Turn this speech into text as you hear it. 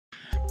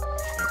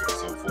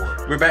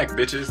We're back,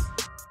 bitches.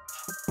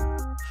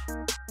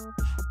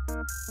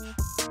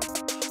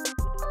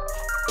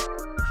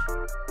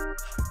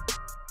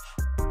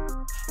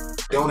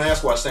 Don't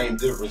ask why Same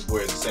Difference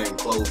wears the same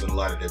clothes in a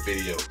lot of their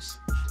videos. It's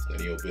none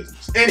of your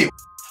business. Anyway.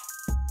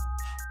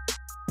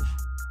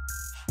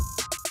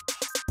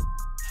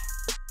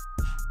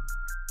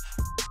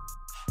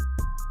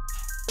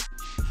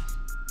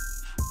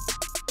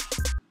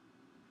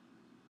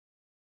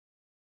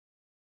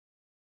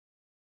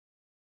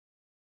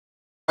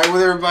 Alright,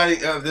 with everybody,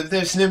 we're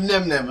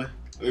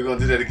gonna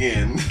do that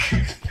again.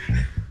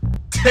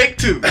 Take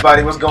two.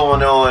 Everybody, what's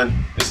going on?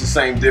 It's the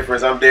Same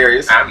Difference. I'm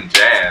Darius. I'm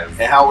Jazz.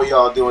 And how are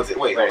y'all doing today?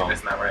 Wait, hold on.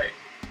 That's not right.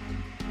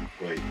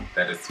 Wait.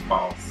 That is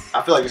false.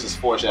 I feel like this is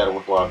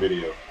foreshadowing for our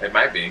video. It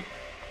might be.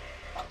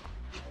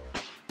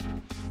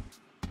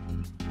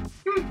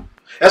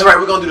 That's right,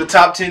 we're gonna do the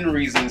top 10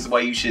 reasons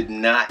why you should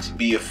not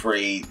be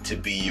afraid to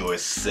be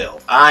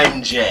yourself.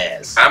 I'm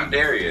Jazz. I'm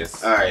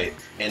Darius. Alright,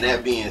 and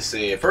that being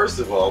said, first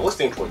of all, what's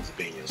the importance of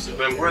being yourself?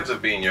 The importance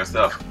of being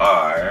yourself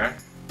are...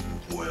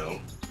 Well,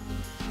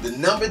 the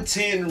number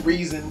 10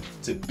 reason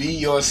to be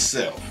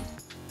yourself.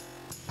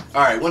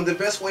 Alright, one of the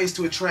best ways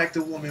to attract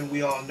a woman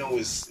we all know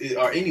is,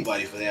 or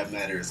anybody for that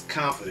matter, is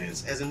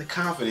confidence. As in the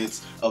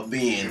confidence of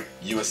being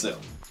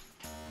yourself.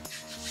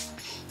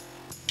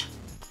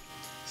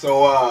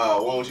 So,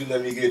 why don't you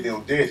let me get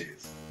them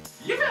digits?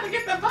 You gotta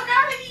get the fuck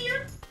out of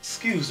here.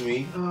 Excuse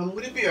me,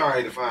 would it be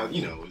alright if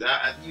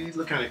you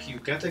look kind of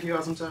cute. Can I take you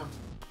out sometime?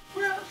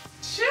 Well,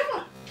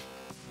 sure.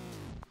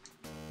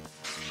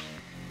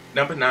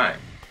 Number 9.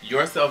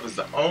 Yourself is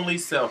the only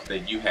self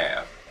that you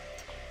have.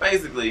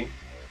 Basically,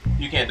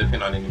 you can't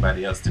depend on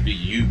anybody else to be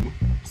you,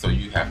 so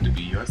you have to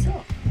be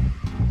yourself.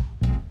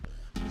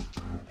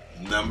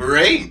 Number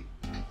 8.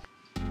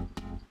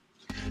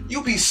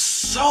 You'll be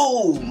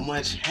so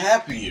much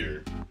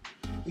happier.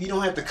 You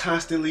don't have to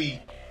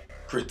constantly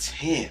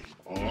pretend.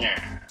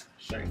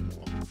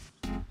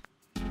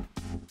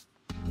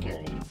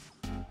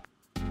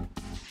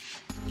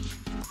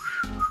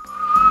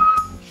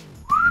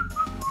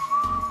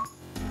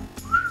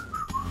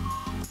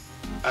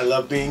 I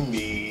love being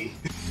me.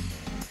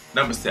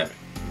 Number 7.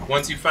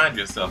 Once you find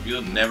yourself,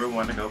 you'll never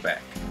want to go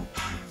back.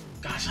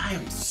 Gosh, I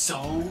am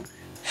so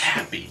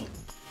happy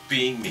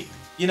being me.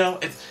 You know,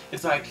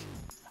 it's like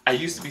I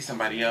used to be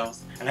somebody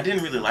else, and I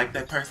didn't really like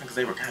that person because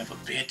they were kind of a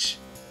bitch.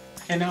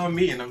 And now I'm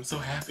me, and I'm so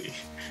happy.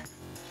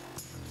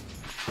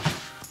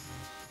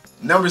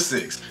 Number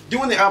 6.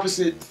 Doing the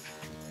opposite,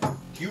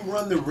 you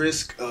run the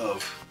risk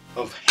of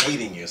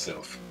hating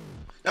yourself.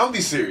 Now, I'll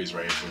be serious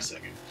right here for a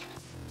second.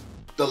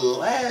 The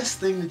last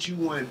thing that you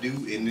want to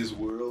do in this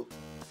world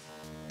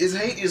is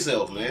hate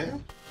yourself,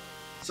 man.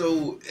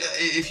 So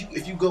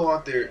if you go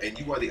out there and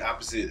you are the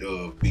opposite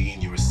of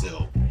being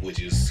yourself, which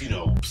is, you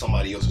know,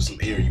 somebody else with some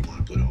air you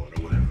want to put on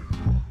or whatever,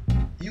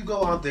 you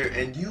go out there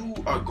and you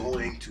are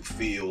going to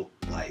feel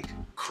like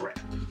crap.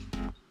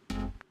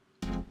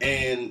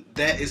 And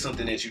that is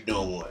something that you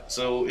don't want.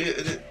 So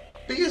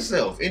be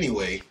yourself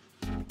anyway.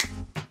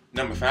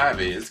 Number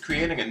 5 is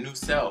creating a new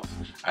self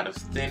out of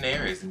thin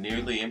air is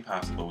nearly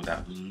impossible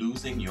without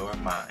losing your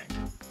mind.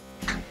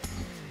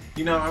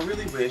 You know, I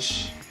really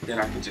wish that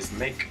I could just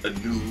make a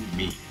new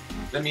me.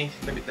 Let me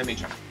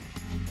try.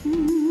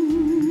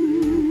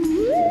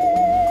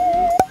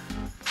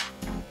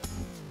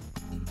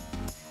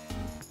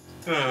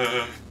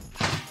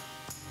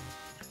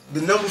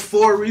 The number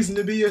 4 reason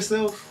to be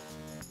yourself?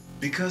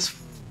 Because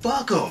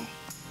fuck them.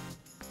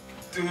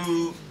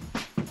 Dude,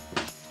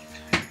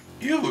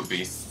 you would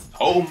be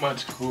so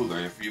much cooler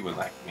if you were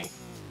like me.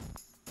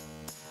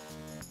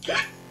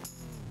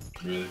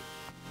 Really?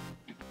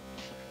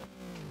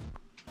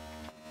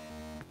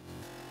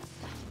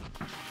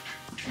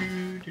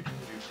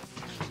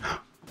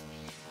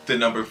 The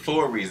number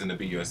 4 reason to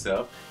be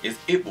yourself is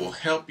it will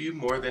help you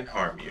more than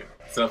harm you.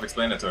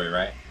 Self-explanatory,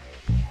 right?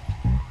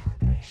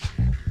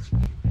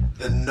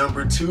 The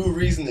number 2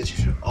 reason that you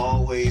should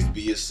always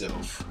be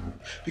yourself.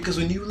 Because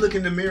when you look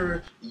in the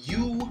mirror,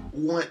 you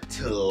want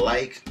to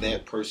like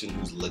that person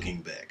who's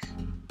looking back.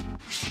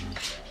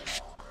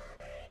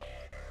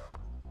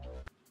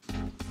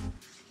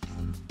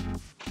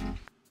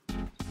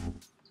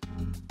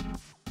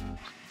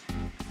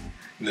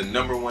 The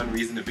number 1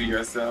 reason to be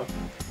yourself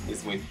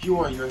is when you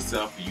are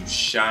yourself, you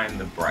shine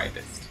the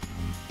brightest.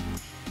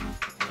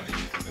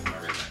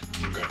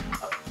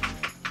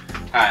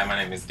 Hi, my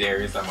name is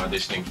Darius. I'm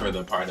auditioning for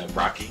the part of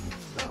Rocky.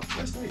 Oh,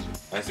 nice to meet you.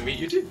 Nice to meet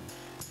you too.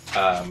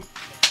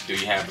 Do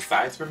you have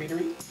sides for me to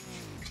read?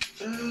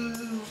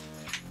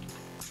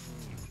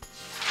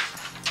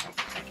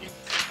 Thank you.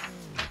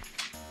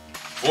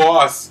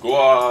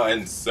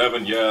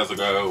 4,000,7 years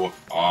ago,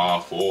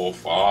 our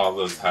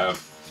forefathers have...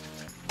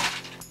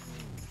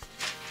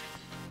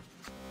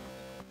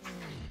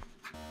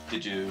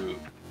 Did you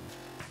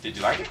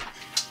like it?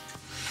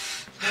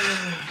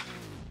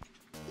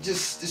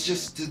 It's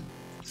just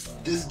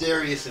this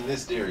Darius and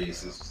this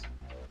Darius is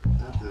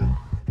not the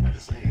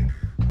same.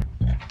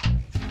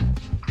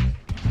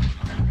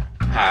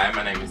 Hi,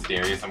 my name is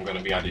Darius. I'm going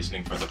to be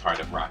auditioning for the part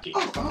of Rocky.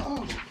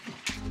 Oh.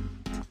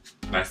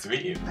 Nice to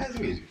meet you. Nice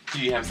to meet you. Do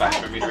you have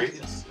something for me to read?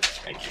 Yes.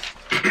 Thank you.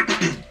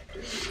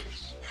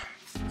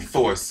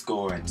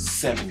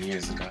 407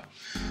 years ago,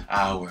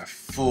 our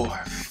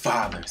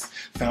forefathers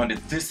founded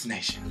this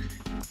nation.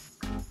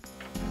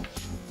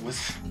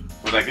 Was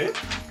that good?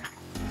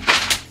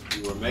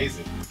 You were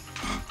amazing.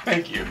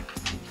 Thank you.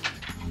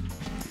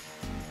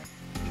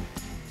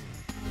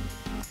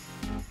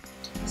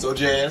 So,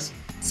 Jazz.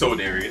 So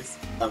Darius.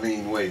 I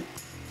mean, wait.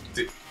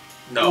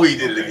 No. We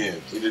did it okay.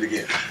 again. We did it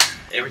again.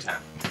 Every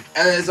time.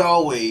 As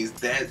always,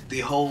 that the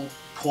whole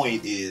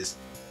point is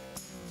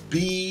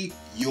be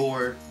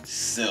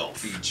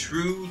yourself. Be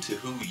true to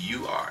who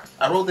you are.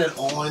 I wrote that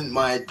on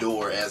my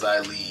door as I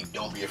leave.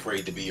 Don't be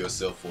afraid to be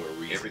yourself for a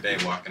reason. Every day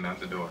walking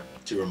out the door.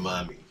 To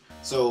remind me.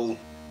 So,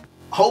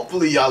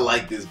 hopefully y'all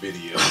like this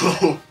video.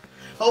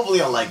 Hopefully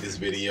y'all like this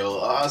video.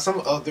 Some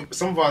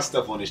of our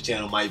stuff on this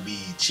channel might be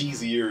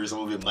cheesier. Some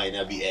of it might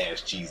not be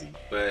as cheesy.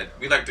 But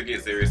we like to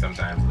get serious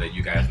sometimes to let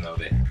you guys know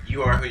that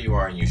you are who you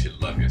are and you should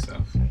love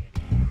yourself.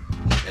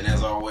 And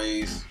as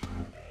always,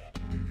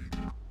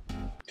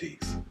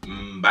 peace.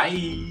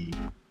 Bye.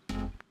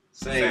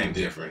 Same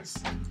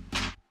difference.